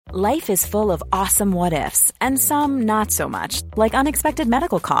Life is full of awesome what-ifs, and some not so much, like unexpected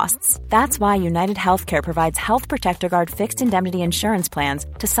medical costs. That's why United Healthcare provides Health Protector Guard fixed indemnity insurance plans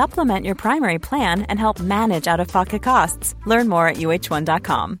to supplement your primary plan and help manage out-of-pocket costs. Learn more at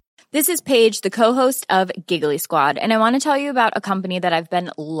uh1.com. This is Paige, the co-host of Giggly Squad, and I want to tell you about a company that I've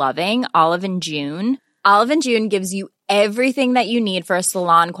been loving, Olive & June. Olive & June gives you everything that you need for a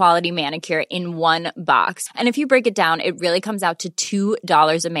salon-quality manicure in one box. And if you break it down, it really comes out to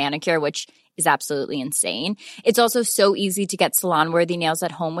 $2 a manicure, which is absolutely insane. It's also so easy to get salon-worthy nails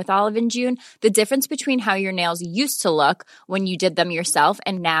at home with Olive & June. The difference between how your nails used to look when you did them yourself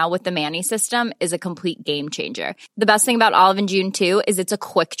and now with the Mani system is a complete game changer. The best thing about Olive & June, too, is it's a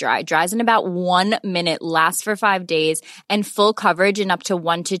quick dry. Dries in about 1 minute, lasts for 5 days, and full coverage in up to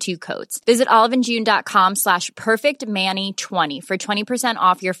 1 to 2 coats. Visit oliveandjune.com/perfectmani20 for 20%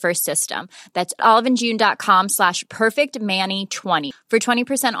 off your first system. That's oliveandjune.com/perfectmani20 for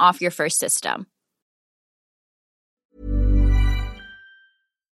 20% off your first system.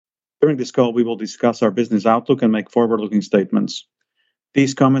 During this call, we will discuss our business outlook and make forward-looking statements.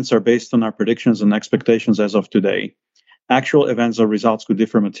 These comments are based on our predictions and expectations as of today. Actual events or results could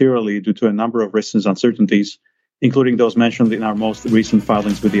differ materially due to a number of risks and uncertainties, including those mentioned in our most recent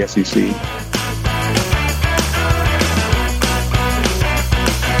filings with the SEC.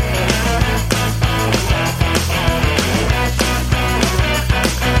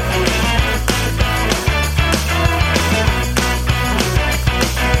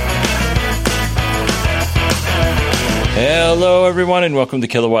 Hello, everyone, and welcome to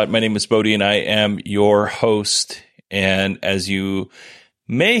Kilowatt. My name is Bodhi, and I am your host. And as you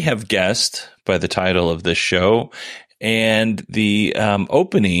may have guessed by the title of this show and the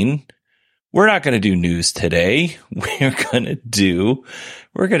opening, we're not going to do news today. We're going to do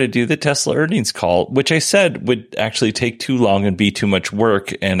the Tesla earnings call, which I said would actually take too long and be too much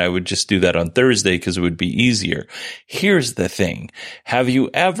work, and I would just do that on Thursday because it would be easier. Here's the thing. Have you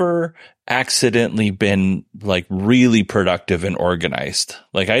ever accidentally been like really productive and organized?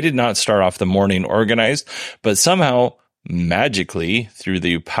 Like, I did not start off the morning organized, but somehow magically through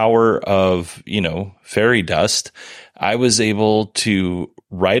the power of, fairy dust, I was able to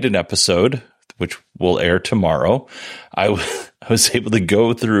write an episode, which will air tomorrow. I was able to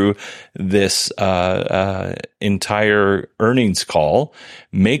go through this entire earnings call,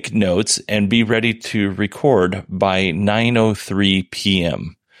 make notes, and be ready to record by 9:03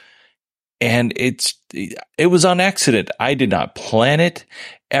 p.m. And it was on accident. I did not plan it.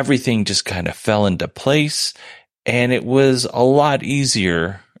 Everything just kind of fell into place, and it was a lot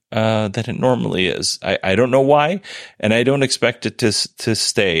easier than it normally is. I don't know why, and I don't expect it to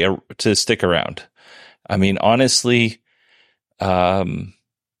stick around. I mean, honestly,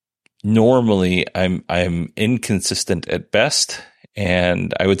 normally I'm inconsistent at best,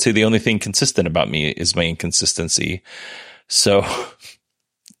 and I would say the only thing consistent about me is my inconsistency. So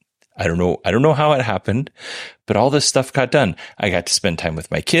I don't know how it happened, but all this stuff got done. I got to spend time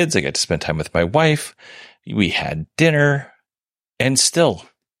with my kids. I got to spend time with my wife. We had dinner, and still,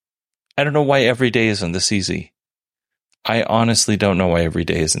 I don't know why every day isn't this easy. I honestly don't know why every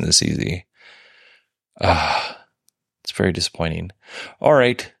day isn't this easy. It's very disappointing. All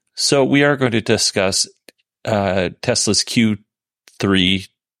right. So we are going to discuss Tesla's Q2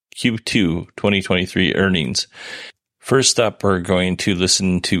 2023 earnings. First up, we're going to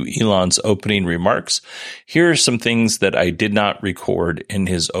listen to Elon's opening remarks. Here are some things that I did not record in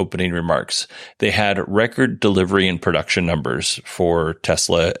his opening remarks. They had record delivery and production numbers for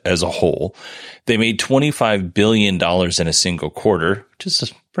Tesla as a whole. They made $25 billion in a single quarter, which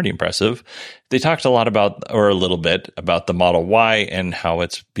is pretty impressive. They talked a little bit about the Model Y and how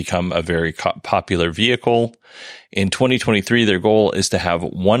it's become a very popular vehicle. In 2023, their goal is to have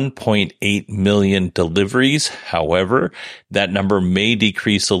 1.8 million deliveries. However, that number may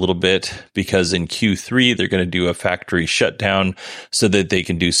decrease a little bit because in Q3, they're going to do a factory shutdown so that they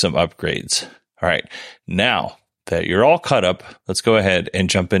can do some upgrades. All right. Now that you're all caught up, let's go ahead and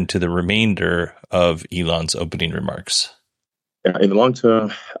jump into the remainder of Elon's opening remarks. Yeah, in the long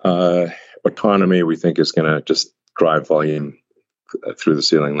term, autonomy, we think, is going to just drive volume through the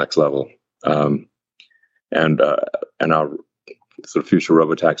ceiling next level. And our sort of future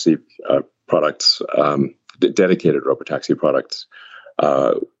robotaxi products, dedicated robotaxi products,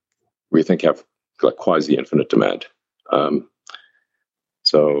 we think have like quasi infinite demand. The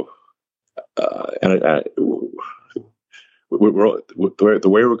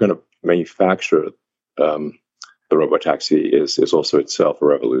way we're going to manufacture the robotaxi is also itself a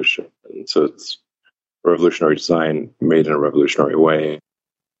revolution. And so it's a revolutionary design made in a revolutionary way.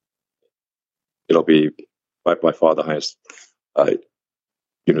 It'll be by far the highest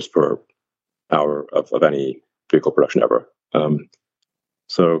units per hour of any vehicle production ever.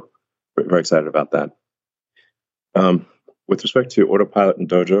 So we're very excited about that. With respect to Autopilot and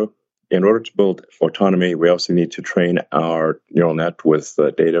Dojo, in order to build autonomy, we also need to train our neural net with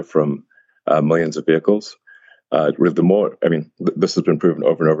data from millions of vehicles. The more, this has been proven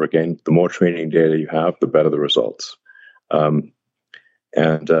over and over again, the more training data you have, the better the results. There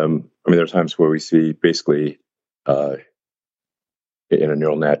are times where we see basically in a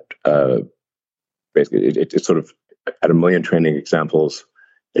neural net, basically it's sort of at 1 million training examples,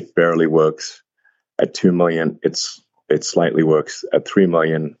 it barely works. At 2 million, it slightly works. At 3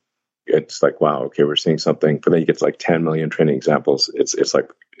 million, it's like, wow, okay, we're seeing something. But then you get to like 10 million training examples. It's like,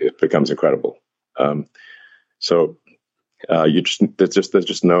 it becomes incredible. There's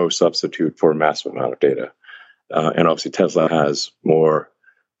just no substitute for a massive amount of data. And obviously Tesla has more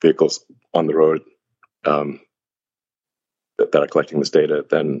vehicles on the road that are collecting this data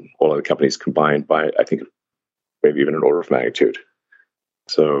than all other companies combined by, I think, maybe even an order of magnitude.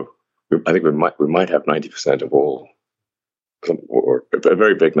 So I think we might have 90% of all, or a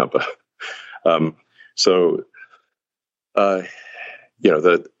very big number. The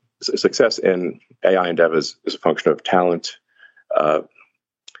success in AI endeavors is a function of talent,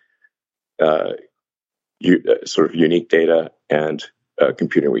 sort of unique data, and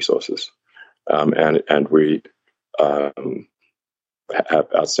computing resources. And we have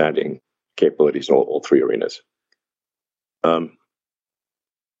outstanding capabilities in all three arenas.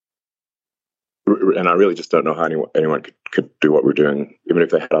 And I really just don't know how anyone could do what we're doing, even if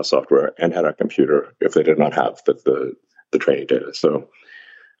they had our software and had our computer, if they did not have the training data. So,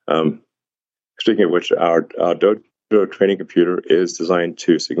 speaking of which, our Dojo training computer is designed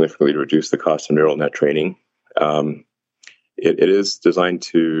to significantly reduce the cost of neural net training. It is designed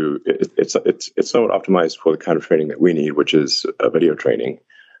to, it's somewhat optimized for the kind of training that we need, which is video training.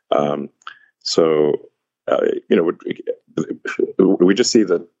 We just see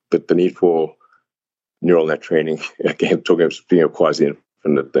the need for neural net training, again, talking about being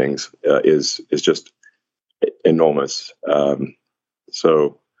quasi-infinite things, is just enormous. I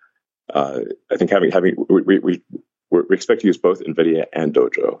think we expect to use both NVIDIA and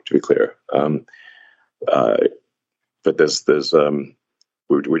Dojo, to be clear. But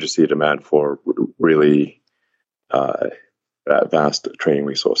we just see a demand for really vast training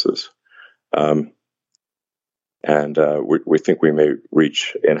resources. We think we may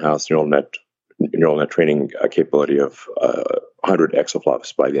reach in-house neural net training capability of 100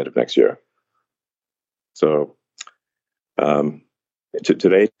 exaflops by the end of next year. So to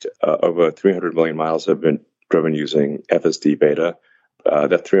date, over 300 million miles have been driven using FSD beta.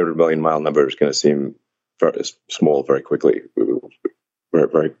 That 300 million mile number is going to seem very small very quickly.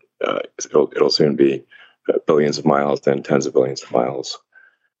 It'll soon be billions of miles, then tens of billions of miles.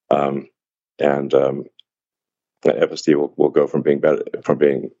 FSD will go from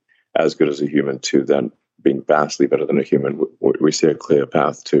being as good as a human to then being vastly better than a human. We see a clear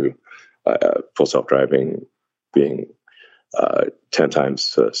path to full self-driving being 10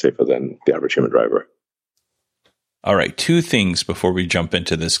 times safer than the average human driver. All right, 2 things before we jump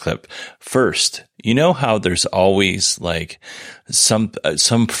into this clip. First, you know how there's always like some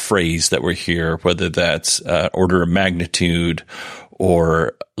phrase that we hear, whether that's order of magnitude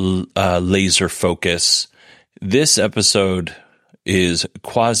or laser focus. This episode is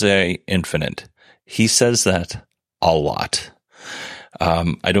quasi-infinite. He says that a lot.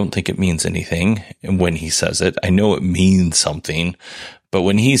 I don't think it means anything when he says it. I know it means something, but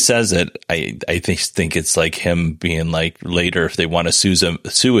when he says it, I think it's like him being like, later, if they want to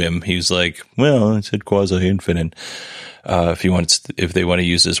sue him, he's like, well, I said quasi-infinite. If they want to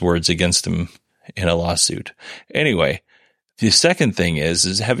use his words against him in a lawsuit. Anyway, the second thing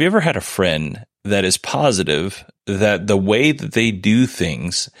is have you ever had a friend that is positive that the way that they do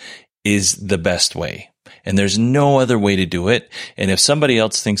things is the best way, and there's no other way to do it? And if somebody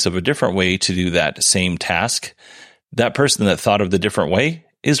else thinks of a different way to do that same task, that person that thought of the different way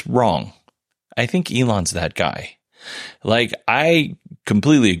is wrong. I think Elon's that guy. Like, I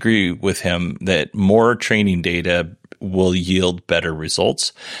completely agree with him that more training data will yield better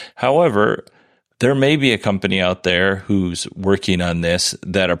results. However, there may be a company out there who's working on this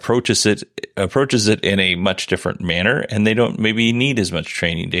that approaches it in a much different manner, and they don't maybe need as much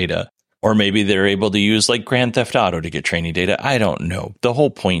training data. Or maybe they're able to use like Grand Theft Auto to get training data. I don't know. The whole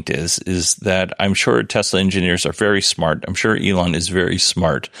point is that I'm sure Tesla engineers are very smart. I'm sure Elon is very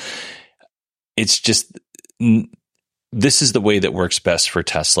smart. It's just, this is the way that works best for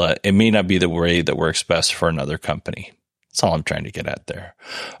Tesla. It may not be the way that works best for another company. That's all I'm trying to get at there.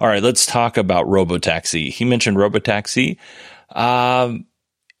 All right, let's talk about Robotaxi. He mentioned Robotaxi.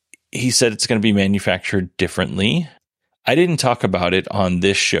 he said it's going to be manufactured differently. I didn't talk about it on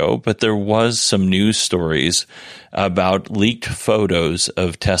this show, but there was some news stories about leaked photos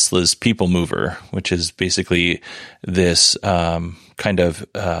of Tesla's People Mover, which is basically this kind of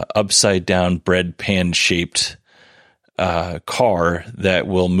upside down bread pan shaped car that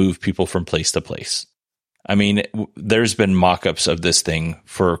will move people from place to place. I mean, there's been mock-ups of this thing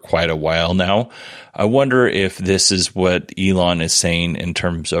for quite a while now. I wonder if this is what Elon is saying in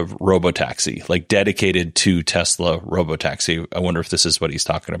terms of robotaxi, like dedicated to Tesla robotaxi. I wonder if this is what he's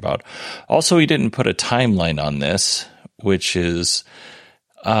talking about. Also, he didn't put a timeline on this, which is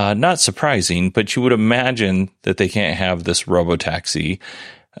not surprising, but you would imagine that they can't have this robotaxi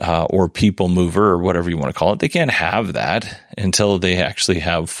or people mover or whatever you want to call it. They can't have that until they actually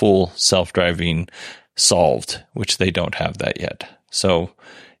have full self-driving solved, which they don't have that yet. So,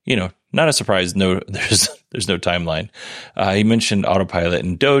 not a surprise. No, there's no timeline. He mentioned autopilot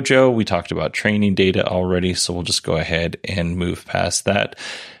and Dojo. We talked about training data already, so we'll just go ahead and move past that.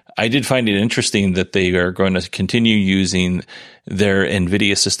 I did find it interesting that they are going to continue using their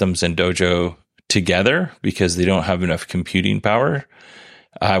NVIDIA systems and Dojo together because they don't have enough computing power.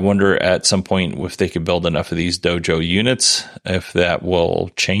 I wonder at some point if they could build enough of these Dojo units, if that will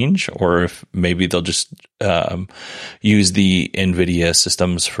change, or if maybe they'll just use the NVIDIA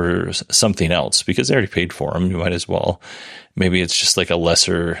systems for something else because they already paid for them. You might as well. Maybe it's just like a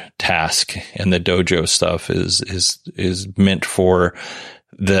lesser task, and the Dojo stuff is meant for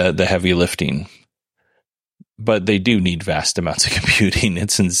the heavy lifting. But they do need vast amounts of computing.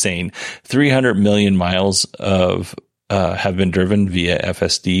 It's insane. 300 million miles of have been driven via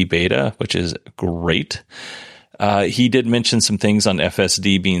FSD beta, which is great. He did mention some things on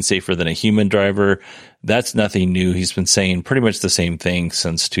FSD being safer than a human driver. That's nothing new. He's been saying pretty much the same thing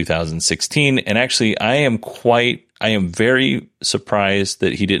since 2016. And actually, I am very surprised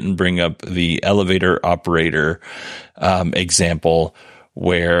that he didn't bring up the elevator operator example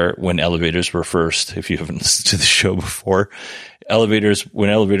where when elevators were first, if you haven't listened to the show before, when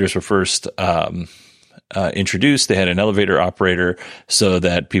elevators were first introduced, they had an elevator operator so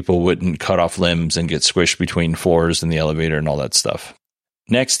that people wouldn't cut off limbs and get squished between floors in the elevator and all that stuff.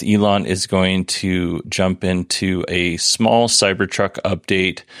 Next, Elon is going to jump into a small Cybertruck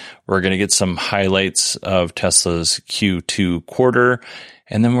update. We're going to get some highlights of Tesla's Q2 quarter,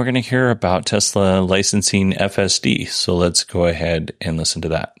 and then we're going to hear about Tesla licensing FSD. So let's go ahead and listen to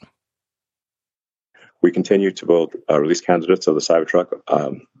that. We continue to build release candidates of the Cybertruck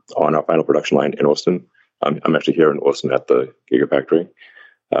on our final production line in Austin. I'm actually here in Austin at the Gigafactory.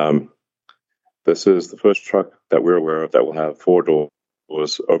 This is the first truck that we're aware of that will have 4 doors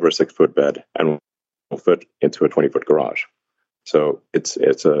over a 6-foot bed and will fit into a 20-foot garage. So it's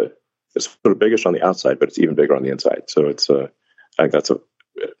sort of biggish on the outside, but it's even bigger on the inside. So I think that's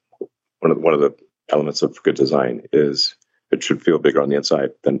one of the elements of good design is it should feel bigger on the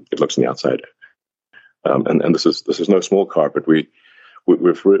inside than it looks on the outside. And this is no small car, but we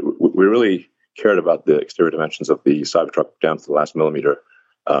really cared about the exterior dimensions of the Cybertruck down to the last millimeter.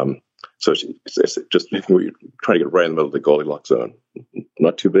 So it's just we're trying to get right in the middle of the Goldilocks zone,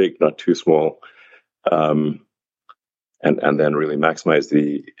 not too big, not too small, and then really maximize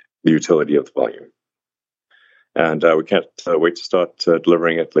the utility of the volume. And we can't wait to start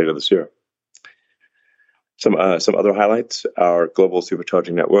delivering it later this year. Some other highlights: our global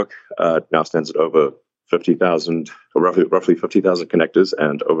supercharging network now stands at over 50,000, roughly 50,000 connectors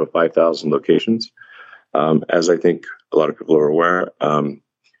and over 5,000 locations. As I think a lot of people are aware,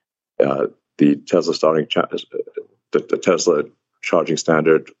 the Tesla charging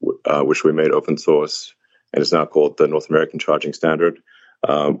standard, which we made open source, and is now called the North American Charging Standard.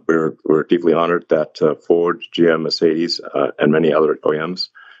 We're deeply honored that Ford, GM, Mercedes, and many other OEMs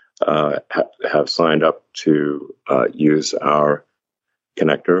have signed up to use our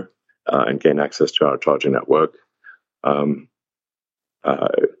connector and gain access to our charging network.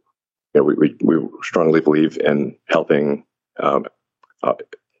 We strongly believe in helping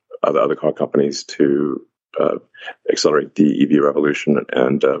other car companies to accelerate the EV revolution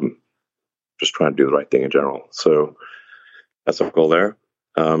and just trying to do the right thing in general. So that's our goal there.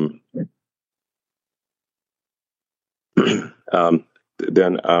 Then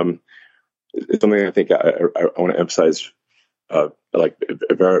something I think I want to emphasize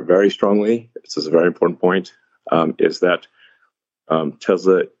very, very strongly, this is a very important point, is that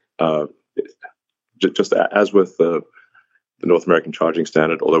Tesla, just as with the North American Charging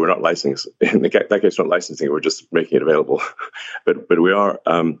Standard, although we're not licensing, in that case, we're not licensing it, we're just making it available. but we are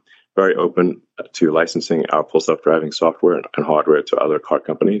very open to licensing our full self-driving software and hardware to other car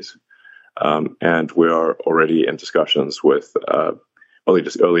companies. And we are already in discussions with early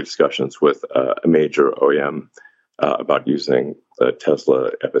discussions with a major OEM about using the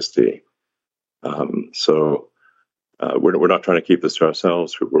Tesla FSD. So we're not trying to keep this to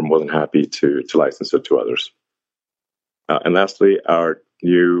ourselves. We're more than happy to license it to others. And lastly, our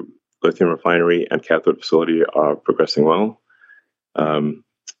new lithium refinery and cathode facility are progressing well. Then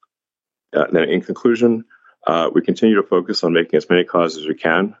in conclusion, we continue to focus on making as many cars as we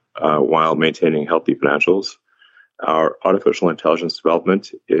can while maintaining healthy financials. Our artificial intelligence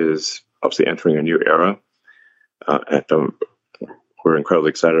development is obviously entering a new era, and we're incredibly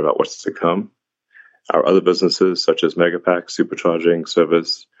excited about what's to come. Our other businesses, such as Megapack, supercharging,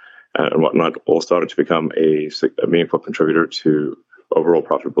 service, and whatnot, all started to become a meaningful contributor to overall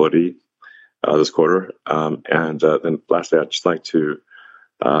profitability this quarter. And then lastly, I'd just like to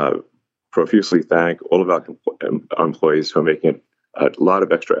profusely thank all of our employees who are making a lot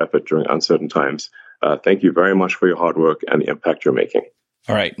of extra effort during uncertain times. Thank you very much for your hard work and the impact you're making.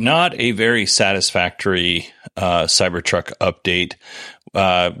 All right. Not a very satisfactory Cybertruck update.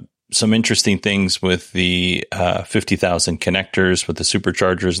 Some interesting things with the 50,000 connectors, with the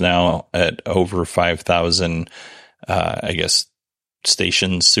superchargers now at over 5,000,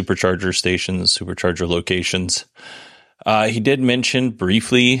 stations, supercharger locations. He did mention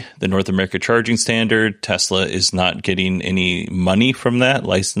briefly the North America Charging Standard. Tesla is not getting any money from that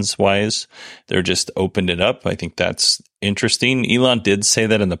license-wise. They're just opened it up. I think that's interesting. Elon did say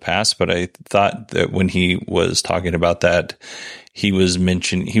that in the past, but I thought that when he was talking about that, he was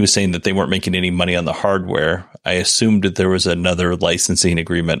saying that they weren't making any money on the hardware. I assumed that there was another licensing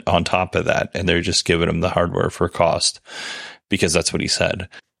agreement on top of that, and they're just giving him the hardware for cost, because that's what he said.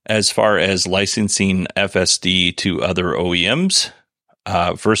 As far as licensing FSD to other OEMs,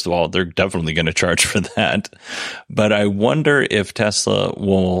 first of all, they're definitely going to charge for that. But I wonder if Tesla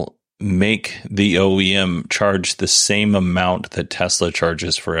will make the OEM charge the same amount that Tesla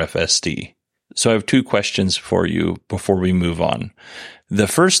charges for FSD. So I have two questions for you before we move on. The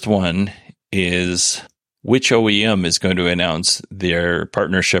first one is, which OEM is going to announce their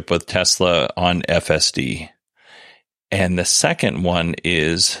partnership with Tesla on FSD? And the second one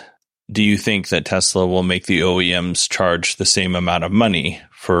is, do you think that Tesla will make the OEMs charge the same amount of money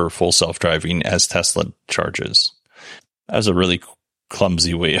for full self-driving as Tesla charges? That was a really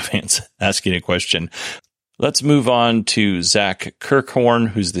clumsy way of asking a question. Let's move on to Zach Kirkhorn,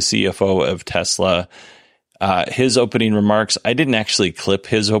 who's the CFO of Tesla. His opening remarks, I didn't actually clip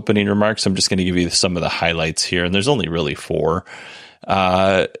his opening remarks. I'm just going to give you some of the highlights here, and there's only really 4.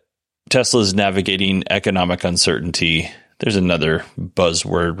 Tesla's navigating economic uncertainty. There's another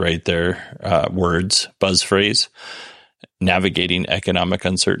buzzword right there, buzz phrase, navigating economic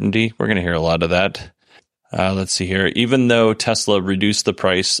uncertainty. We're going to hear a lot of that. Let's see here. Even though Tesla reduced the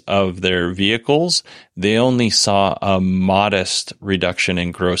price of their vehicles, they only saw a modest reduction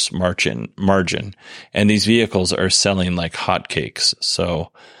in gross margin. And these vehicles are selling like hotcakes.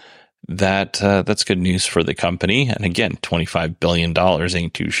 So that's good news for the company. And again, $25 billion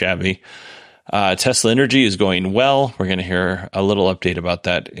ain't too shabby. Tesla Energy is going well. We're going to hear a little update about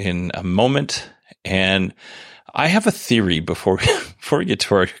that in a moment. And I have a theory before we get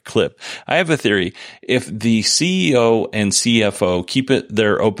to our clip. I have a theory. If the CEO and CFO keep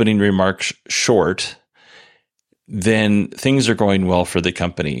their opening remarks short, then things are going well for the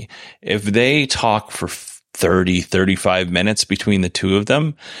company. If they talk for 30, 35 minutes between the two of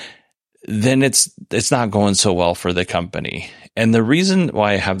them, then it's not going so well for the company. And the reason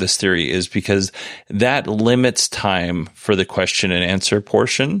why I have this theory is because that limits time for the question and answer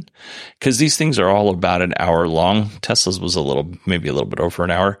portion, because these things are all about an hour long. Tesla's was maybe a little bit over an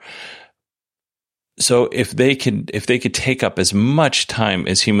hour. So if they could take up as much time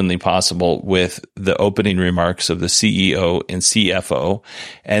as humanly possible with the opening remarks of the CEO and CFO,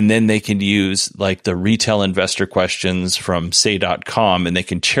 and then they can use like the retail investor questions from say.com, and they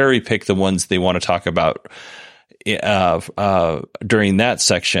can cherry pick the ones they want to talk about during that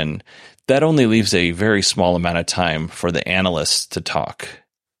section, that only leaves a very small amount of time for the analysts to talk.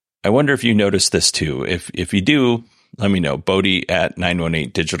 I wonder if you noticed this too. If you do, let me know.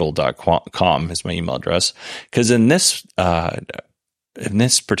 Bodie@918digital.com is my email address. Because in this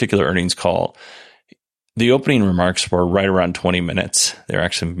particular earnings call, the opening remarks were right around 20 minutes. They're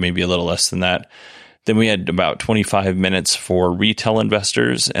actually maybe a little less than that. Then we had about 25 minutes for retail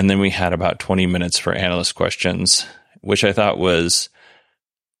investors, and then we had about 20 minutes for analyst questions, which I thought was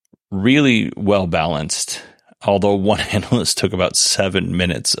really well balanced. Although one analyst took about 7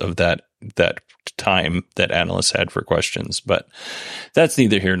 minutes of that time that analysts had for questions, but that's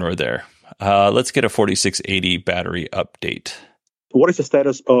neither here nor there. Let's get a 4680 battery update. what is the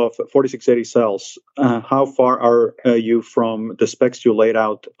status of 4680 cells? How far are you from the specs you laid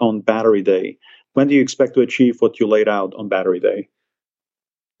out on Battery Day? When do you expect to achieve what you laid out on Battery Day?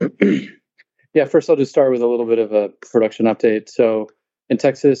 Yeah, first I'll just start with a little bit of a production update. So in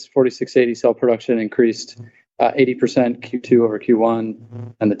Texas, 4680 cell production increased 80% Q2 over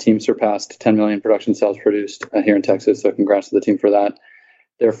Q1, and the team surpassed 10 million production cells produced here in Texas. So congrats to the team for that.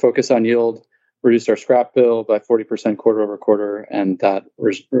 Their focus on yield reduced our scrap bill by 40% quarter over quarter, and that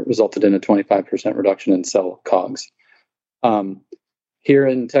resulted in a 25% reduction in cell COGS. Here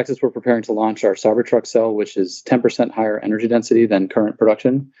in Texas, we're preparing to launch our Cybertruck cell, which is 10% higher energy density than current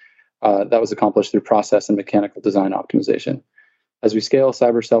production. That was accomplished through process and mechanical design optimization. As we scale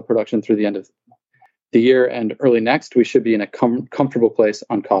Cyber cell production through the end of the year and early next, we should be in a comfortable place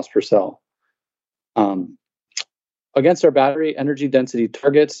on cost per cell. Against our battery energy density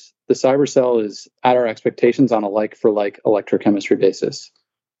targets, the Cyber cell is at our expectations on a like-for-like electrochemistry basis.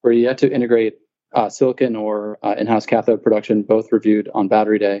 We're yet to integrate silicon or in-house cathode production, both reviewed on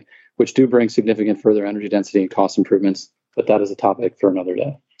Battery Day, which do bring significant further energy density and cost improvements, but that is a topic for another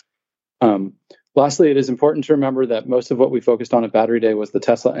day. Lastly, it is important to remember that most of what we focused on at Battery Day was the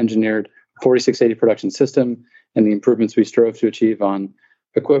Tesla-engineered 4680 production system and the improvements we strove to achieve on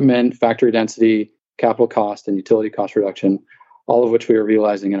equipment, factory density, capital cost, and utility cost reduction, all of which we are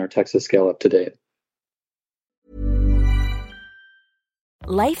realizing in our Texas scale-up to date.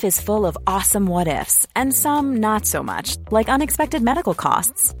 Life is full of awesome what-ifs, and some not so much, like unexpected medical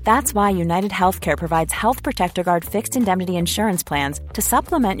costs. That's why United Healthcare provides Health Protector Guard fixed indemnity insurance plans to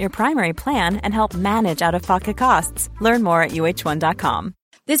supplement your primary plan and help manage out-of-pocket costs. Learn more at uh1.com.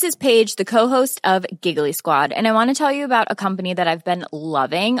 This is Paige, the co-host of Giggly Squad, and I want to tell you about a company that I've been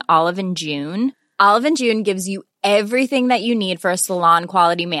loving, Olive & June. Olive & June gives you everything that you need for a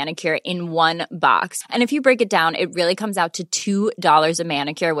salon-quality manicure in one box. And if you break it down, it really comes out to $2 a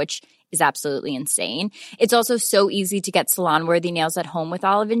manicure, which is absolutely insane. It's also so easy to get salon-worthy nails at home with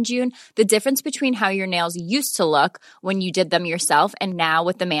Olive & June. The difference between how your nails used to look when you did them yourself and now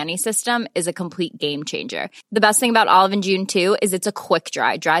with the Mani system is a complete game changer. The best thing about Olive & June, too, is it's a quick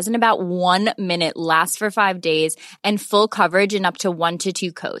dry. Dries in about 1 minute, lasts for 5 days, and full coverage in up to 1 to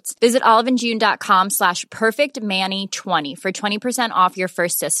 2 coats. Visit oliveandjune.com/perfectmani20 for 20% off your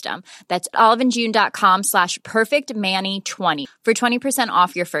first system. That's oliveandjune.com/perfectmani20 for 20%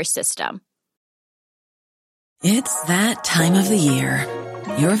 off your first system. It's that time of the year.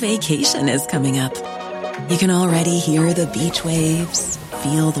 Your vacation is coming up. You can already hear the beach waves,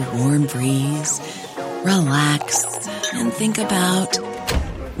 feel the warm breeze, relax, and think about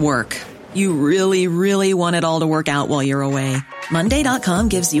work. You really, really want it all to work out while you're away. Monday.com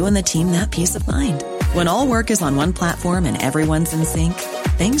gives you and the team that peace of mind. When all work is on one platform and everyone's in sync,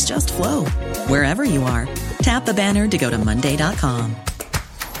 things just flow. Wherever you are, tap the banner to go to Monday.com.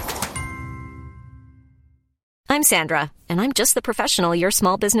 I'm Sandra, and I'm just the professional your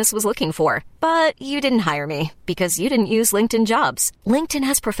small business was looking for. But you didn't hire me because you didn't use LinkedIn Jobs. LinkedIn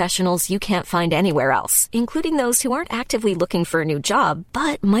has professionals you can't find anywhere else, including those who aren't actively looking for a new job,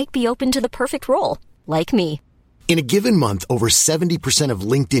 but might be open to the perfect role, like me. In a given month, over 70% of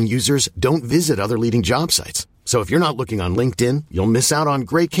LinkedIn users don't visit other leading job sites. So if you're not looking on LinkedIn, you'll miss out on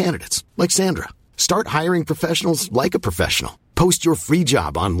great candidates like Sandra. Start hiring professionals like a professional. Post your free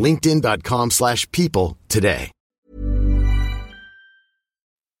job on linkedin.com/people today.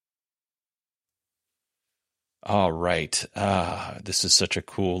 All right. This is such a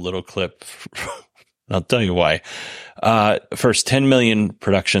cool little clip. I'll tell you why. First, 10 million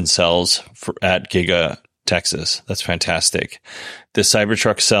production cells at Giga, Texas. That's fantastic. The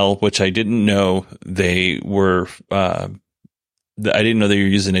Cybertruck cell, which I didn't know they were, I didn't know they were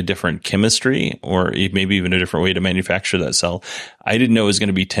using a different chemistry or maybe even a different way to manufacture that cell. I didn't know it was going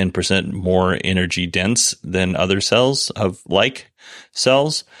to be 10% more energy dense than other cells of like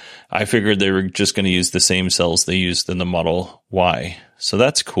cells. I figured they were just going to use the same cells they used in the Model Y. So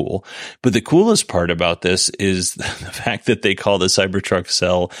that's cool. But the coolest part about this is the fact that they call the Cybertruck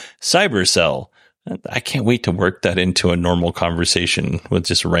cell Cyber Cell. I can't wait to work that into a normal conversation with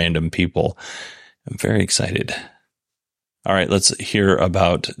just random people. I'm very excited. All right, let's hear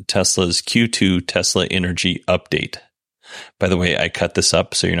about Tesla's Q2 Tesla Energy update. By the way, I cut this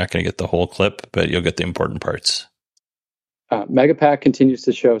up, so you're not going to get the whole clip, but you'll get the important parts. Megapack continues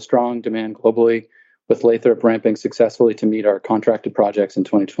to show strong demand globally, with Lathrop ramping successfully to meet our contracted projects in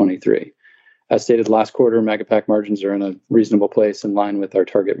 2023. As stated last quarter, Megapack margins are in a reasonable place in line with our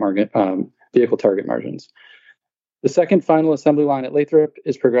target vehicle target margins. The second final assembly line at Lathrop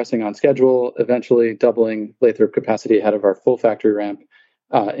is progressing on schedule, eventually doubling Lathrop capacity ahead of our full factory ramp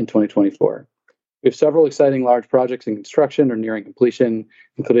in 2024. We have several exciting large projects in construction or nearing completion,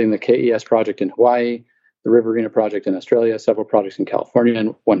 including the KES project in Hawaii, the Riverina project in Australia, several projects in California,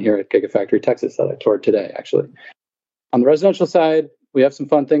 and one here at Gigafactory Texas that I toured today, actually. On the residential side, we have some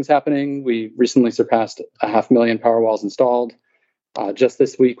fun things happening. We recently surpassed 500,000 Powerwalls installed. Just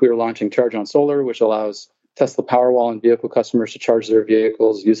this week, we were launching Charge on Solar, which allows Tesla Powerwall and vehicle customers to charge their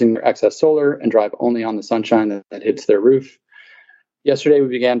vehicles using their excess solar and drive only on the sunshine that hits their roof. Yesterday, we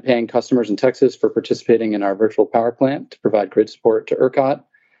began paying customers in Texas for participating in our virtual power plant to provide grid support to ERCOT.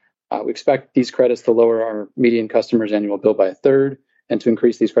 We expect these credits to lower our median customers' annual bill by a third and to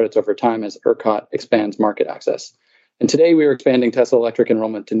increase these credits over time as ERCOT expands market access. And today, we are expanding Tesla Electric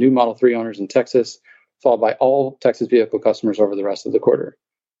enrollment to new Model 3 owners in Texas, followed by all Texas vehicle customers over the rest of the quarter.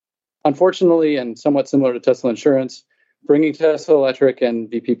 Unfortunately, and somewhat similar to Tesla Insurance, bringing Tesla Electric and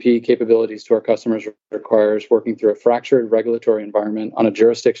VPP capabilities to our customers requires working through a fractured regulatory environment on a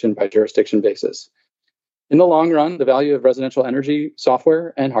jurisdiction-by-jurisdiction basis. In the long run, the value of residential energy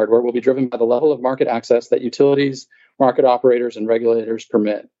software and hardware will be driven by the level of market access that utilities, market operators, and regulators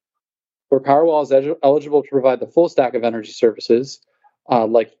permit. Where Powerwall is eligible to provide the full stack of energy services,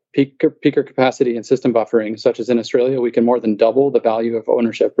 like peaker capacity and system buffering, such as in Australia, we can more than double the value of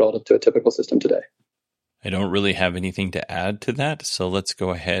ownership relative to a typical system today. I don't really have anything to add to that, so let's go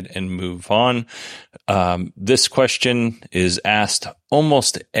ahead and move on. This question is asked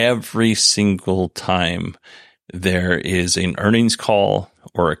almost every single time there is an earnings call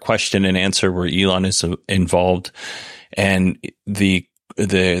or a question and answer where Elon is involved, and the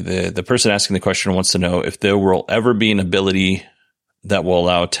person asking the question wants to know if there will ever be an ability that will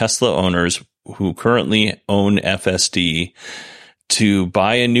allow Tesla owners who currently own FSD to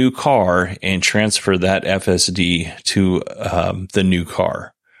buy a new car and transfer that FSD to the new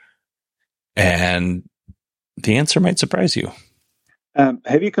car. And the answer might surprise you.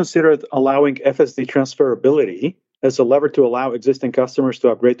 Have you considered allowing FSD transferability as a lever to allow existing customers to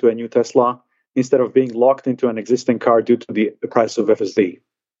upgrade to a new Tesla instead of being locked into an existing car due to the price of FSD?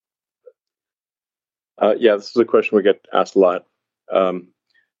 Yeah, this is a question we get asked a lot.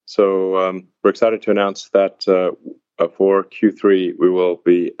 So we're excited to announce that for Q3, we will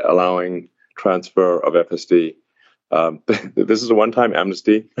be allowing transfer of FSD. This is a one-time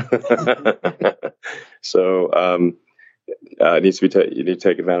amnesty. So it needs to be you need to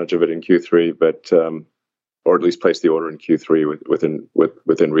take advantage of it in Q3, but or at least place the order in Q3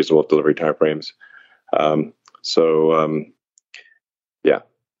 within reasonable delivery timeframes. I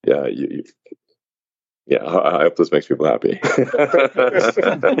hope this makes people happy. But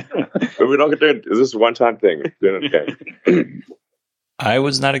we're not going to do it. This is a one-time thing. Okay. I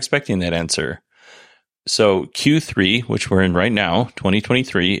was not expecting that answer. So Q3, which we're in right now,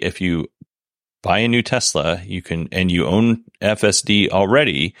 2023, if you buy a new Tesla, and you own FSD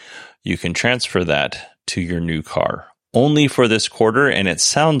already, you can transfer that to your new car only for this quarter. And it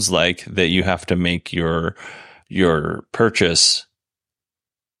sounds like that you have to make your purchase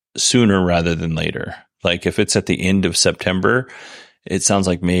sooner rather than later. Like if it's at the end of September, it sounds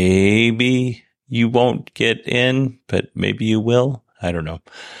like maybe you won't get in, but maybe you will. I don't know.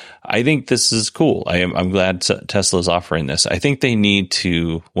 I think this is cool. I'm glad Tesla's offering this. I think they need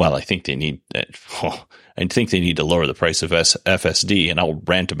to lower the price of FSD, and I'll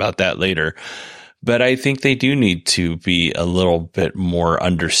rant about that later. But I think they do need to be a little bit more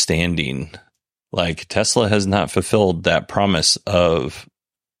understanding. Like Tesla has not fulfilled that promise of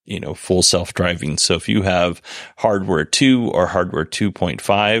full self-driving. So if you have hardware 2 or hardware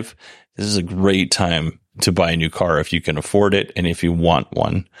 2.5, this is a great time to buy a new car if you can afford it and if you want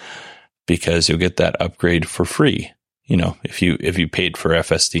one, because you'll get that upgrade for free, if you paid for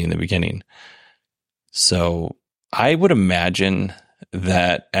FSD in the beginning. So I would imagine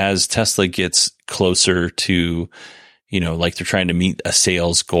that as Tesla gets closer to, like they're trying to meet a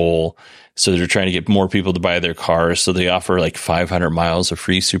sales goal, so they're trying to get more people to buy their cars. So they offer like 500 miles of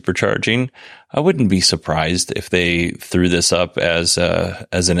free supercharging. I wouldn't be surprised if they threw this up as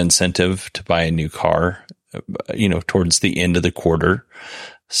an incentive to buy a new car, towards the end of the quarter.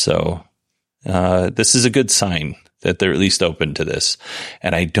 So this is a good sign that they're at least open to this.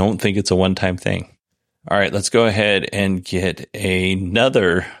 And I don't think it's a one-time thing. All right, let's go ahead and get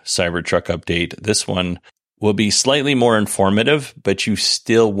another Cybertruck update. This one will be slightly more informative, but you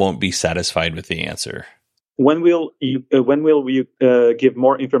still won't be satisfied with the answer. When will you give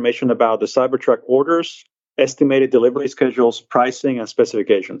more information about the Cybertruck orders, estimated delivery schedules, pricing, and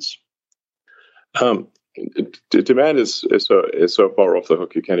specifications? Demand is so far off the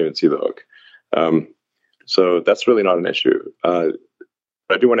hook you can't even see the hook. So that's really not an issue. But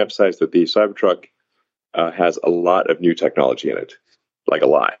I do want to emphasize that the Cybertruck has a lot of new technology in it, like a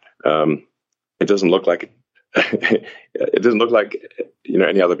lot. it doesn't look like it doesn't look like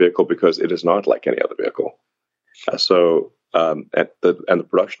any other vehicle because it is not like any other vehicle. And the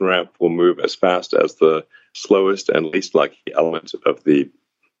production ramp will move as fast as the slowest and least lucky element of the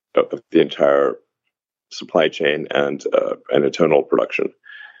entire supply chain and internal production.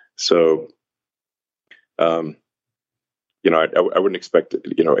 So, I wouldn't expect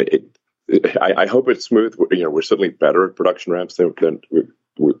I hope it's smooth. We're certainly better at production ramps than we've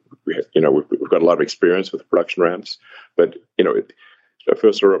got a lot of experience with production ramps, but a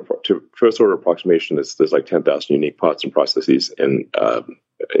first order approximation is there's like 10,000 unique parts and processes in the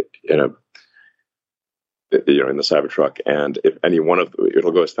Cybertruck, and if any one of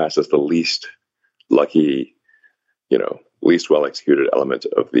it'll go as fast as the least lucky, least well executed element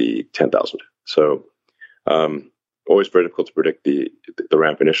of the 10,000. So always very difficult to predict the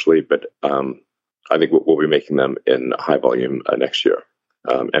ramp initially, but I think we'll be making them in high volume next year,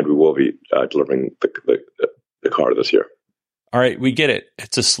 and we will be delivering the car this year. All right, we get it.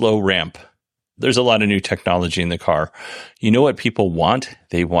 It's a slow ramp. There's a lot of new technology in the car. You know what people want?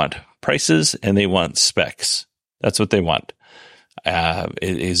 They want prices and they want specs. That's what they want. It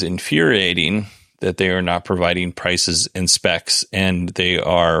is infuriating that they are not providing prices and specs, and they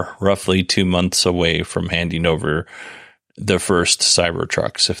are roughly 2 months away from handing over the first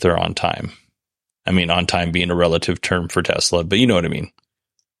Cybertrucks if they're on time. I mean, on time being a relative term for Tesla, but you know what I mean.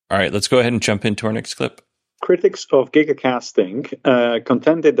 All right, let's go ahead and jump into our next clip. Critics of gigacasting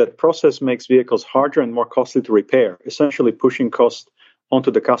contended that process makes vehicles harder and more costly to repair, essentially pushing cost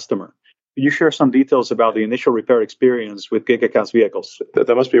onto the customer. Could you share some details about the initial repair experience with gigacast vehicles?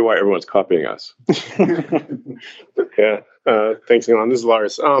 That must be why everyone's copying us. Yeah. Thanks, Elon. This is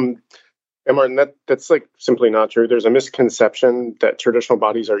Lars. And Martin, that's like simply not true. There's a misconception that traditional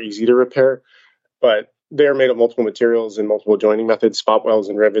bodies are easy to repair, but they're made of multiple materials and multiple joining methods. Spot welds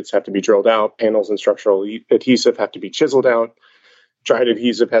and rivets have to be drilled out. Panels and structural adhesive have to be chiseled out. Dried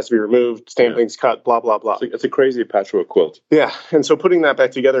adhesive has to be removed. Stampings cut, blah, blah, blah. It's a crazy patchwork quilt. Yeah. And so putting that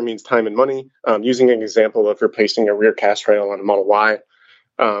back together means time and money. Using an example of replacing a rear cast rail on a Model Y,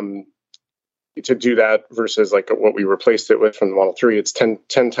 to do that versus like what we replaced it with from the Model 3, it's 10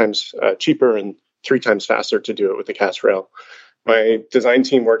 times cheaper and 3 times faster to do it with the cast rail. My design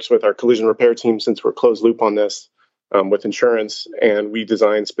team works with our collision repair team since we're closed loop on this with insurance, and we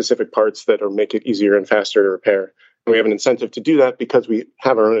design specific parts that make it easier and faster to repair. And we have an incentive to do that because we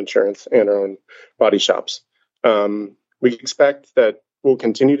have our own insurance and our own body shops. We expect that we'll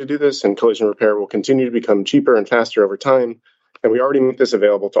continue to do this, and collision repair will continue to become cheaper and faster over time. And we already make this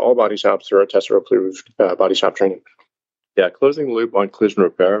available to all body shops through our Tesla-approved body shop training. Yeah, closing the loop on collision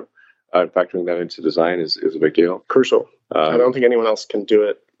repair, factoring that into design is a big deal. Crucial. I don't think anyone else can do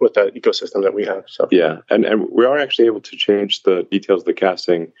it with the ecosystem that we have. So yeah, and we are actually able to change the details of the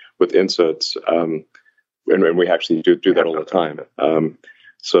casting with inserts, and we actually do that all the time.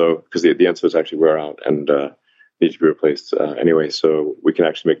 So because the inserts actually wear out and need to be replaced anyway, so we can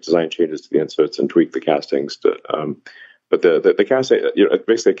actually make design changes to the inserts and tweak the castings. But the casting,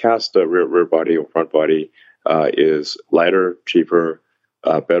 basically, cast rear body or front body is lighter, cheaper.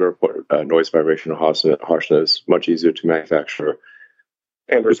 Better noise, vibration, harshness, much easier to manufacture,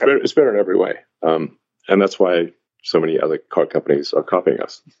 and it's better in every way. And that's why so many other car companies are copying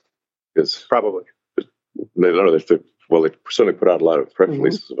us. Because probably they don't know. They certainly put out a lot of press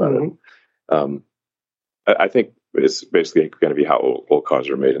releases about it. I think it's basically going to be how all cars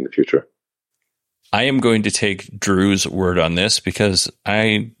are made in the future. I am going to take Drew's word on this because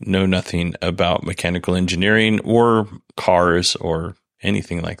I know nothing about mechanical engineering or cars or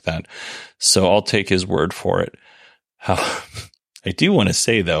anything like that. So I'll take his word for it. I do want to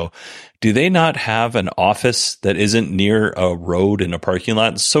say, though, do they not have an office that isn't near a road in a parking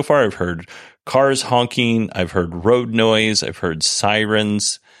lot? So far, I've heard cars honking. I've heard road noise. I've heard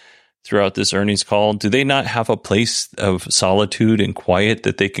sirens throughout this earnings call. Do they not have a place of solitude and quiet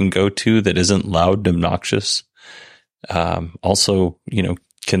that they can go to that isn't loud and obnoxious? Also,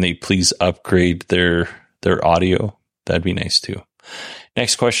 can they please upgrade their audio? That'd be nice, too.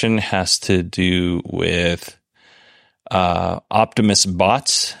 Next question has to do with Optimus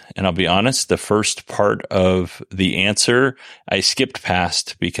bots. And I'll be honest, the first part of the answer I skipped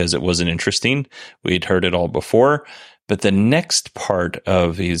past because it wasn't interesting. We'd heard it all before. But the next part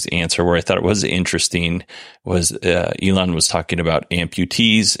of his answer where I thought it was interesting was Elon was talking about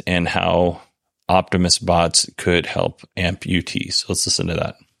amputees and how Optimus bots could help amputees. So let's listen to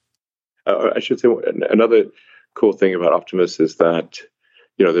that. I should say another cool thing about Optimus is that,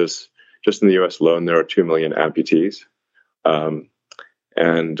 there's just in the US alone, there are 2 million amputees. And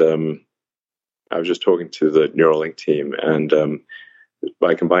I was just talking to the Neuralink team, and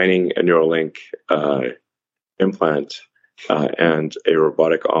by combining a Neuralink implant and a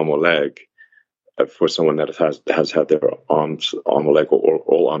robotic arm or leg for someone that has had their arm or leg, or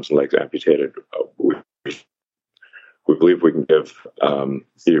all arms and legs amputated, we believe we can give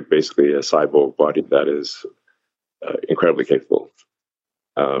you basically a cyborg body that is incredibly capable.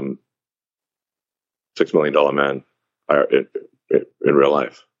 $6 million man in real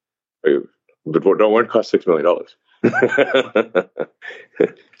life. But won't cost $6 million.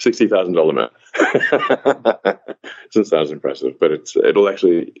 $60,000 man. It sounds impressive, but it'll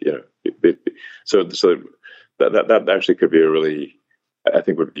actually, so that actually could be a really, I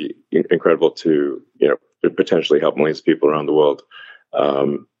think would be incredible to, potentially help millions of people around the world,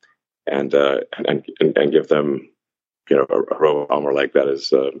 and give them, a robot arm or leg that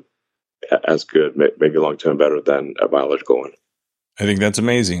is as good, maybe long term better than a biological one. I think that's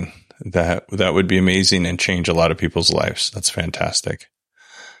amazing. That would be amazing and change a lot of people's lives. That's fantastic.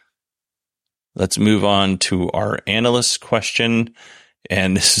 Let's move on to our analyst question,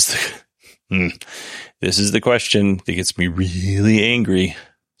 and this is the question that gets me really angry.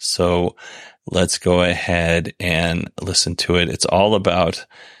 So let's go ahead and listen to it. It's all about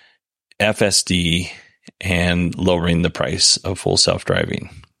FSD and lowering the price of full self-driving,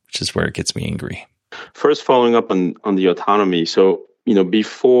 which is where it gets me angry. First, following up on the autonomy. So,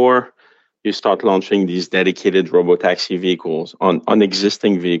 before you start launching these dedicated robotaxi vehicles on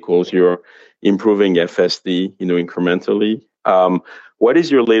existing vehicles, you're improving FSD, incrementally. What is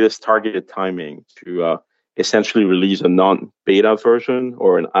your latest targeted timing to essentially release a non-beta version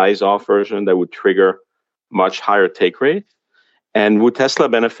or an eyes-off version that would trigger much higher take rate? And would Tesla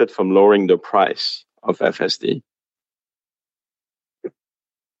benefit from lowering the price of FSD?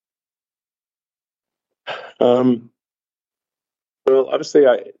 Well, obviously,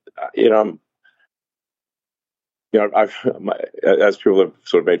 as people have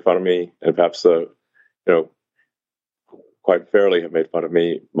sort of made fun of me, and perhaps, quite fairly have made fun of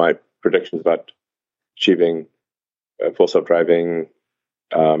me, my predictions about achieving full self-driving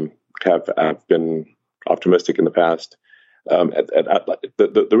have been optimistic in the past.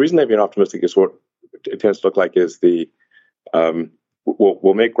 The reason they've been optimistic is what it tends to look like is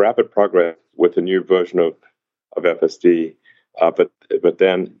we'll make rapid progress with a new version of FSD, but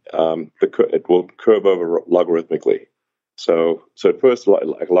then it will curve over logarithmically. So at first,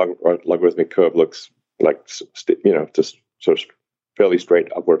 like a logarithmic curve looks like just sort of fairly straight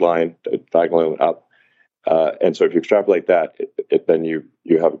upward line, diagonally up. And so if you extrapolate that, then you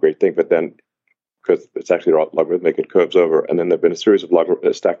have a great thing. But then, because it's actually logarithmic, it curves over, and then there've been a series of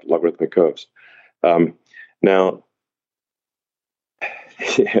stacked logarithmic curves. Now,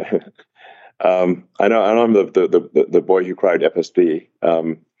 I know I'm the boy who cried FSD,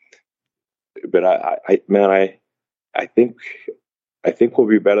 but I think we'll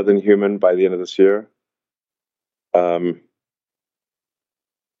be better than human by the end of this year.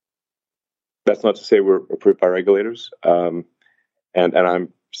 That's not to say we're approved by regulators, and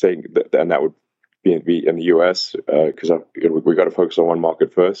I'm saying that would be in the U.S. because we got to focus on one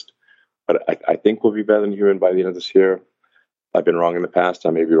market first. But I think we'll be better than human by the end of this year. I've been wrong in the past. I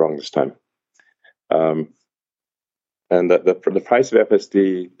may be wrong this time. And the price of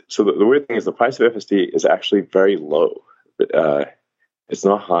FSD. So the weird thing is the price of FSD is actually very low. It's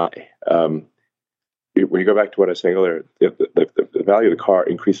not high. When you go back to what I was saying earlier, the value of the car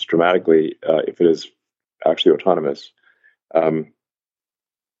increases dramatically if it is actually autonomous.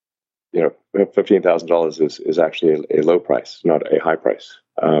 $15,000 is actually a low price, not a high price.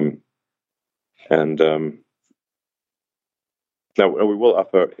 Now we will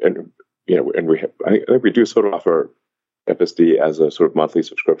offer, I think we do sort of offer FSD as a sort of monthly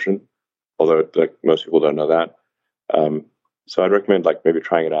subscription, although like most people don't know that. So I'd recommend maybe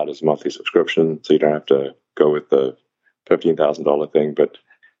trying it out as a monthly subscription, so you don't have to go with the $15,000 thing. But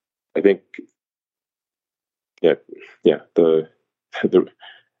I think,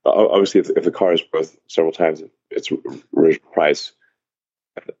 obviously if the car is worth several times its original price,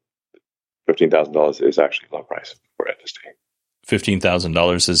 $15,000 is actually a low price for FSD.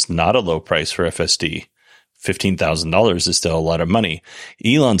 $15,000 is not a low price for FSD. $15,000 is still a lot of money.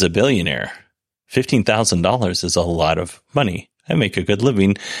 Elon's a billionaire. $15,000 is a lot of money. I make a good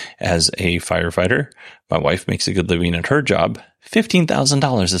living as a firefighter. My wife makes a good living at her job.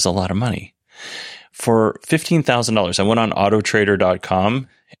 $15,000 is a lot of money. For $15,000, I went on autotrader.com,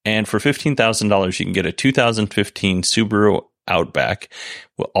 and for $15,000, you can get a 2015 Subaru Outback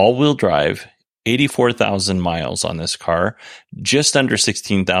with all-wheel drive, 84,000 miles on this car, just under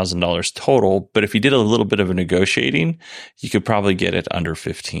 $16,000 total. But if you did a little bit of a negotiating, you could probably get it under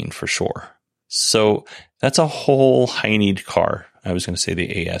 15 for sure. So that's a whole high-need car. I was going to say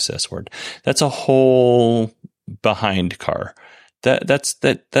the ASS word. That's a whole behind car. That's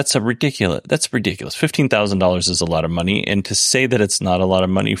ridiculous. $15,000 is a lot of money. And to say that it's not a lot of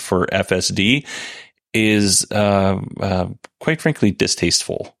money for FSD is, quite frankly,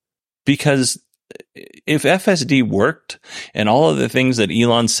 distasteful. Because if FSD worked and all of the things that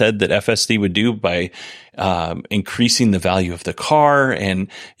Elon said that FSD would do by increasing the value of the car, and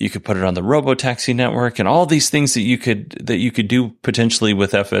you could put it on the robotaxi network and all these things that you could do potentially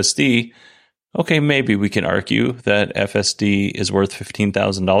with FSD, okay, maybe we can argue that FSD is worth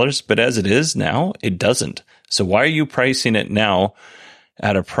 $15,000, but as it is now, it doesn't. So why are you pricing it now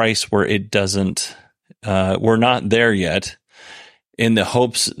at a price where it doesn't, we're not there yet, in the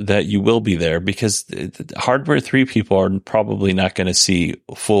hopes that you will be there? Because hardware 3 people are probably not going to see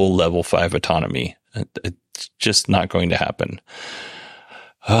full level 5 autonomy. It's just not going to happen.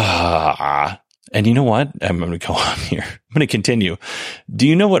 And you know what? I'm going to go on here. I'm going to continue. Do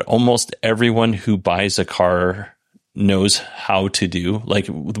you know what almost everyone who buys a car knows how to do? Like,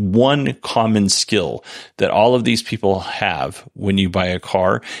 one common skill that all of these people have when you buy a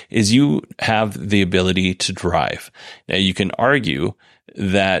car is you have the ability to drive. Now, you can argue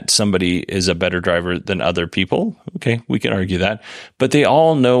that somebody is a better driver than other people. Okay, we can argue that. But they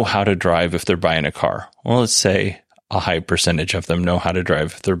all know how to drive if they're buying a car. Well, let's say a high percentage of them know how to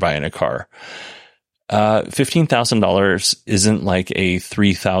drive if they're buying a car. $15,000 isn't like a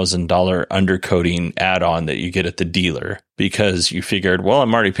 $3,000 undercoating add-on that you get at the dealer, because you figured, well,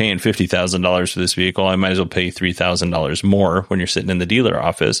 I'm already paying $50,000 for this vehicle. I might as well pay $3,000 more when you're sitting in the dealer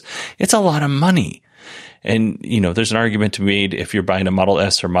office. It's a lot of money. And, there's an argument to be made if you're buying a Model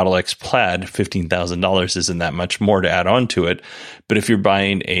S or Model X Plaid, $15,000 isn't that much more to add on to it. But if you're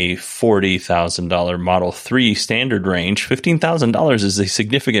buying a $40,000 Model 3 standard range, $15,000 is a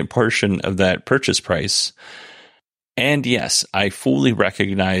significant portion of that purchase price. And yes, I fully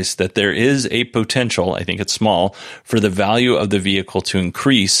recognize that there is a potential, I think it's small, for the value of the vehicle to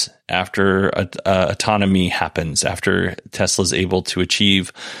increase after autonomy happens, after Tesla's able to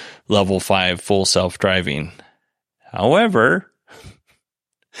achieve level 5 full self-driving. However,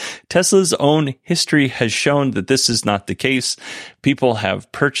 Tesla's own history has shown that this is not the case. People have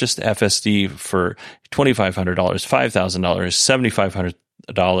purchased FSD for $2,500, $5,000,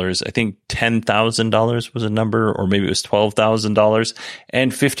 $7,500. I think $10,000 was a number, or maybe it was $12,000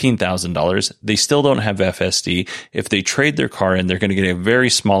 and $15,000. They still don't have FSD. If they trade their car in, they're going to get a very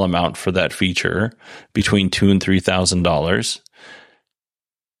small amount for that feature, between $2,000 and $3,000.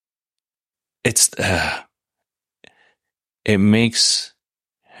 It makes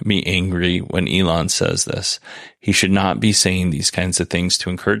me angry when Elon says this. He should not be saying these kinds of things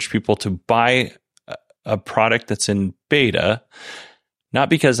to encourage people to buy a product that's in beta, not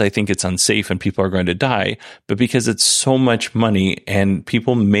because I think it's unsafe and people are going to die, but because it's so much money and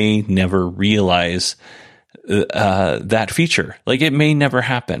people may never realize that feature. Like, it may never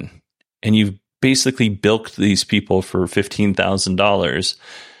happen. And you've basically bilked these people for $15,000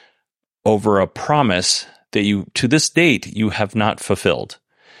 over a promise that you, to this date, you have not fulfilled.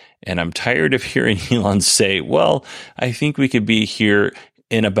 And I'm tired of hearing Elon say, well, I think we could be here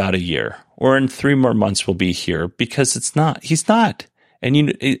in about a year, or in 3 more months we'll be here, because he's not.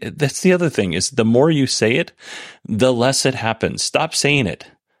 And that's the other thing, is the more you say it, the less it happens. Stop saying it.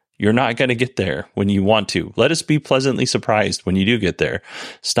 You're not going to get there when you want to. Let us be pleasantly surprised when you do get there.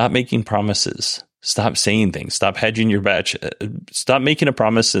 Stop making promises. Stop saying things. Stop hedging your bets. Stop making a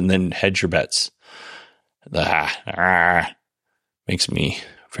promise and then hedge your bets. Makes me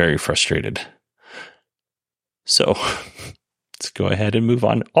very frustrated. So let's go ahead and move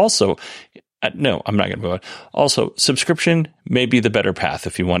on. Also, no, I'm not going to move on. Also, subscription may be the better path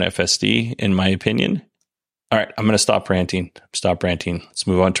if you want FSD, in my opinion. All right, I'm going to stop ranting. Let's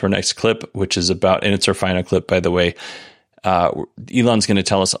move on to our next clip, which is about, and it's our final clip, by the way. Elon's going to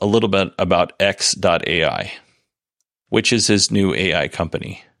tell us a little bit about X.AI, which is his new AI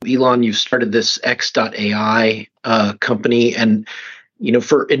company. Elon, you've started this X.AI company. And,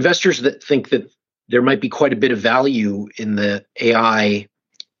 for investors that think that there might be quite a bit of value in the AI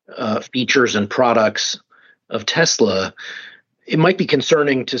features and products of Tesla, it might be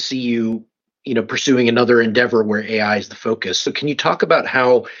concerning to see you, pursuing another endeavor where AI is the focus. So can you talk about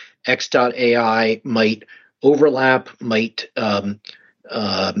how X.AI might overlap, might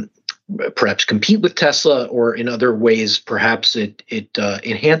perhaps compete with Tesla, or in other ways, perhaps it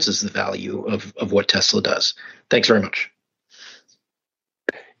enhances the value of what Tesla does? Thanks very much.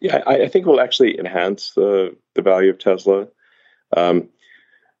 Yeah, I think it will actually enhance the value of Tesla.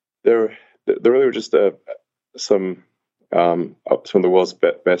 There really were just some of the world's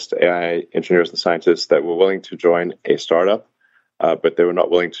best AI engineers and scientists that were willing to join a startup but they were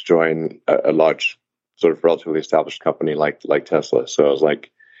not willing to join a large, sort of relatively established company like Tesla. So I was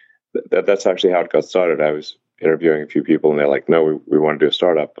like, that's actually how it got started. I was interviewing a few people, and they're like, "No, we want to do a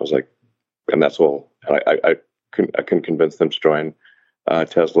startup." I was like, and that's all. And I couldn't convince them to join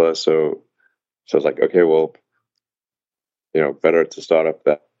Tesla. So I was like, okay, well, better it's a startup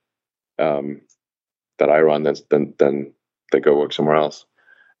that I run than they go work somewhere else.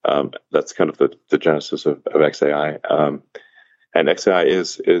 That's kind of the genesis of XAI. And XAI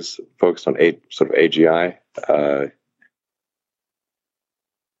is focused on sort of AGI.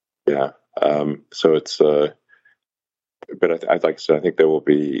 So it's, but I'd like to say, I think there will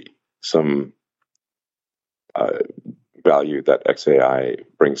be some value that XAI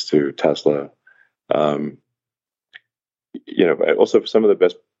brings to Tesla. Also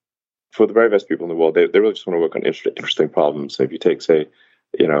for the very best people in the world, they really just want to work on interesting problems. So if you take, say,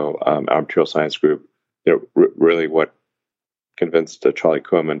 our material science group, really what convinced Charlie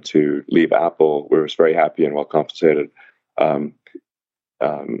Kuhlman to leave Apple, we were very happy and well compensated, and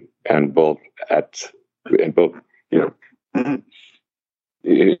built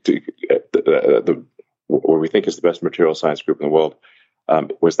what we think is the best material science group in the world,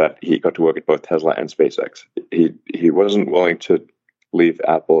 was that he got to work at both Tesla and SpaceX. He wasn't willing to leave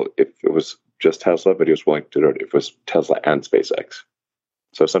Apple if it was just Tesla, but he was willing to do it if it was Tesla and SpaceX.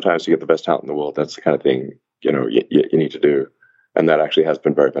 So sometimes you get the best talent in the world. That's the kind of thing you need to do, and that actually has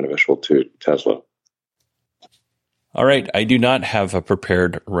been very beneficial to Tesla. All right, I do not have a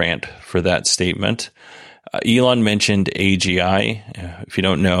prepared rant for that statement. Elon mentioned AGI. If you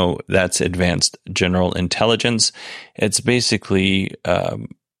don't know, that's Advanced General Intelligence. It's basically,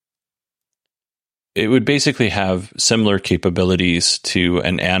 it would basically have similar capabilities to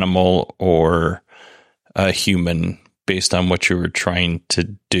an animal or a human based on what you were trying to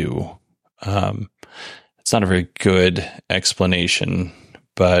do. It's not a very good explanation,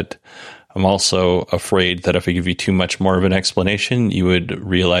 but I'm also afraid that if I give you too much more of an explanation, you would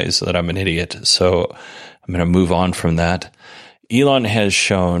realize that I'm an idiot. So I'm going to move on from that. Elon has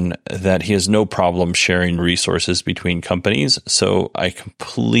shown that he has no problem sharing resources between companies. So I can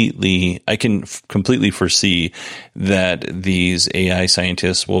completely foresee that these AI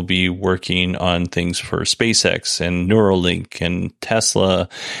scientists will be working on things for SpaceX and Neuralink and Tesla,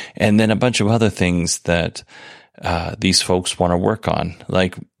 and then a bunch of other things that these folks want to work on.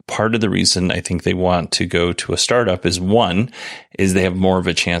 Like, part of the reason I think they want to go to a startup is they have more of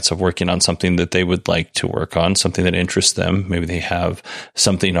a chance of working on something that they would like to work on, something that interests them. Maybe they have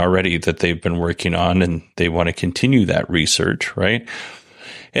something already that they've been working on and they want to continue that research, right?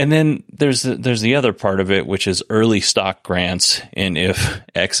 And then there's the other part of it, which is early stock grants. And if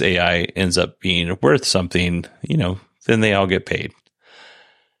XAI ends up being worth something, then they all get paid.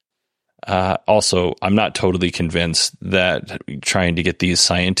 Also, I'm not totally convinced that trying to get these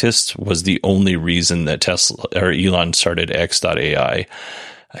scientists was the only reason that Tesla or Elon started X.AI.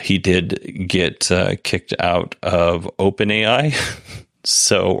 He did get kicked out of OpenAI,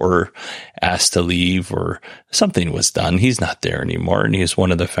 or asked to leave, or something was done. He's not there anymore, and he's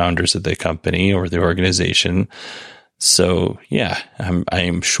one of the founders of the company or the organization. So, yeah,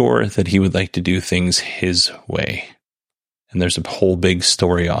 I'm sure that he would like to do things his way. And there's a whole big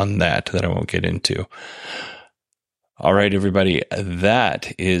story on that I won't get into. All right, everybody,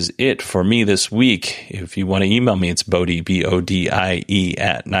 that is it for me this week. If you want to email me, it's Bodie, BODIE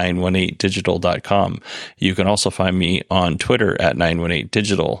at 918digital.com. You can also find me on Twitter at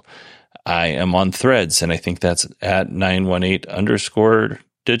 918digital. I am on Threads, and I think that's at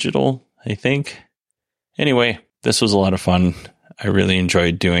 918_digital, I think. Anyway, this was a lot of fun. I really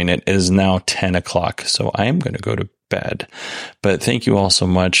enjoyed doing it. It is now 10 o'clock, so I am going to go to bed. But thank you all so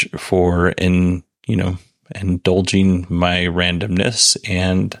much for indulging my randomness,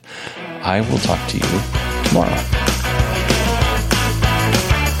 and I will talk to you tomorrow.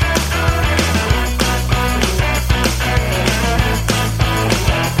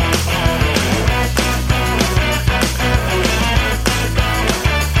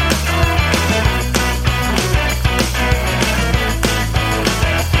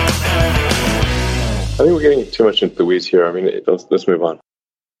 I think we're getting too much into the weeds here. I mean, let's move on.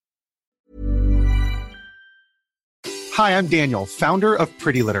 Hi, I'm Daniel, founder of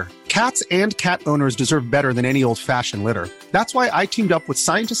Pretty Litter. Cats and cat owners deserve better than any old-fashioned litter. That's why I teamed up with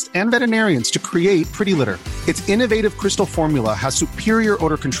scientists and veterinarians to create Pretty Litter. Its innovative crystal formula has superior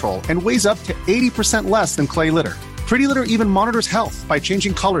odor control and weighs up to 80% less than clay litter. Pretty Litter even monitors health by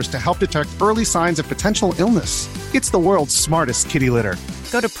changing colors to help detect early signs of potential illness. It's the world's smartest kitty litter.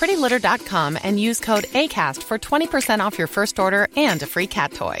 Go to prettylitter.com and use code ACAST for 20% off your first order and a free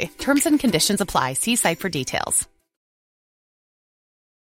cat toy. Terms and conditions apply. See site for details.